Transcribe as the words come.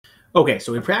Okay,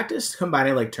 so we practiced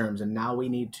combining like terms, and now we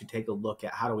need to take a look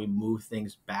at how do we move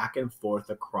things back and forth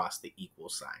across the equal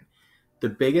sign. The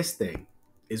biggest thing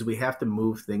is we have to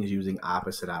move things using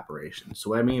opposite operations.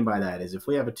 So what I mean by that is if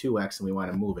we have a 2x and we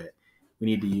want to move it, we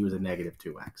need to use a negative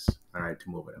 2x, all right, to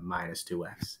move it, a minus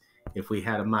 2x. If we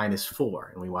had a minus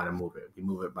 4 and we want to move it, we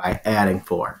move it by adding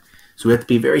 4. So we have to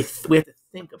be we have to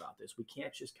think about this. We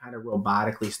can't just kind of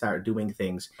robotically start doing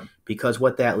things, because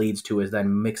what that leads to is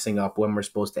then mixing up when we're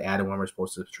supposed to add and when we're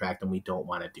supposed to subtract, and we don't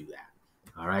want to do that.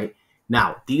 All right.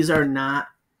 Now, these are not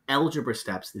algebra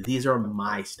steps. These are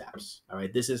my steps. All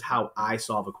right. This is how I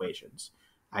solve equations.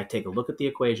 I take a look at the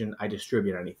equation. I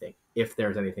distribute anything, if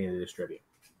there's anything to distribute.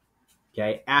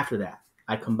 Okay. After that,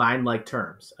 I combine like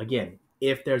terms. Again,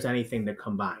 if there's anything to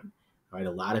combine. All right.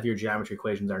 A lot of your geometry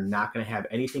equations are not going to have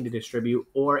anything to distribute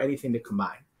or anything to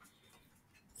combine.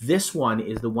 This one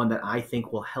is the one that I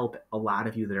think will help a lot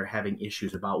of you that are having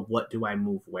issues about what do I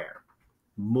move where.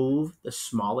 Move the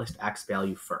smallest x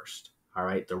value first. All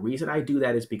right. The reason I do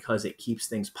that is because it keeps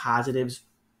things positive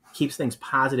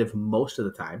most of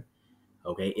the time.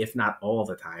 Okay. If not all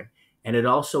the time. And it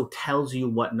also tells you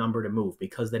what number to move,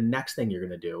 because the next thing you're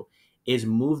going to do is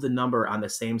move the number on the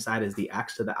same side as the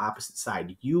x to the opposite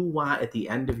side. You want at the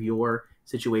end of your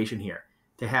situation here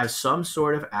to have some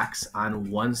sort of x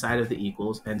on one side of the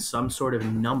equals and some sort of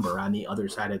number on the other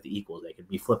side of the equals. They could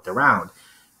be flipped around.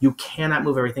 You cannot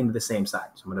move everything to the same side.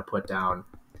 So I'm going to put down,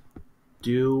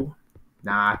 do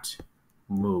not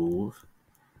move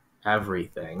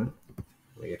everything.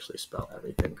 We actually spell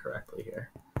everything correctly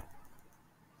here.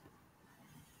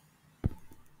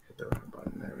 Hit the wrong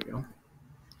button. There we go.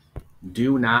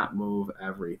 Do not move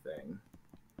everything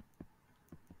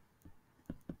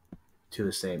to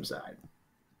the same side.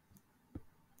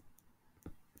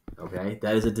 Okay,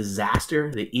 that is a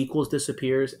disaster. The equals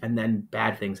disappears, and then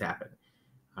bad things happen.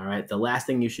 All right, the last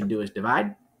thing you should do is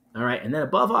divide. All right, and then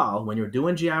above all, when you're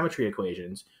doing geometry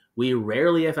equations, we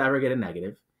rarely, if ever, get a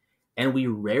negative, and we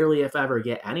rarely, if ever,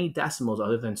 get any decimals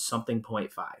other than something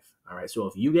 0.5. All right, so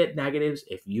if you get negatives,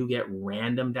 if you get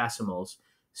random decimals,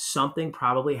 something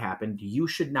probably happened. You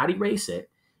should not erase it,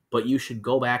 but you should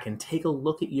go back and take a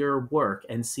look at your work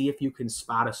and see if you can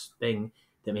spot a thing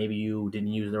that maybe you didn't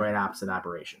use the right opposite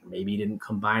operation. Maybe you didn't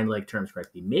combine like terms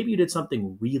correctly. Maybe you did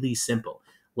something really simple,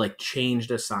 like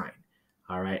changed a sign.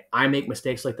 All right, I make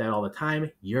mistakes like that all the time.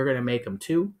 You're going to make them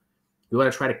too. We want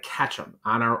to try to catch them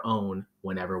on our own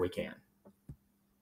whenever we can.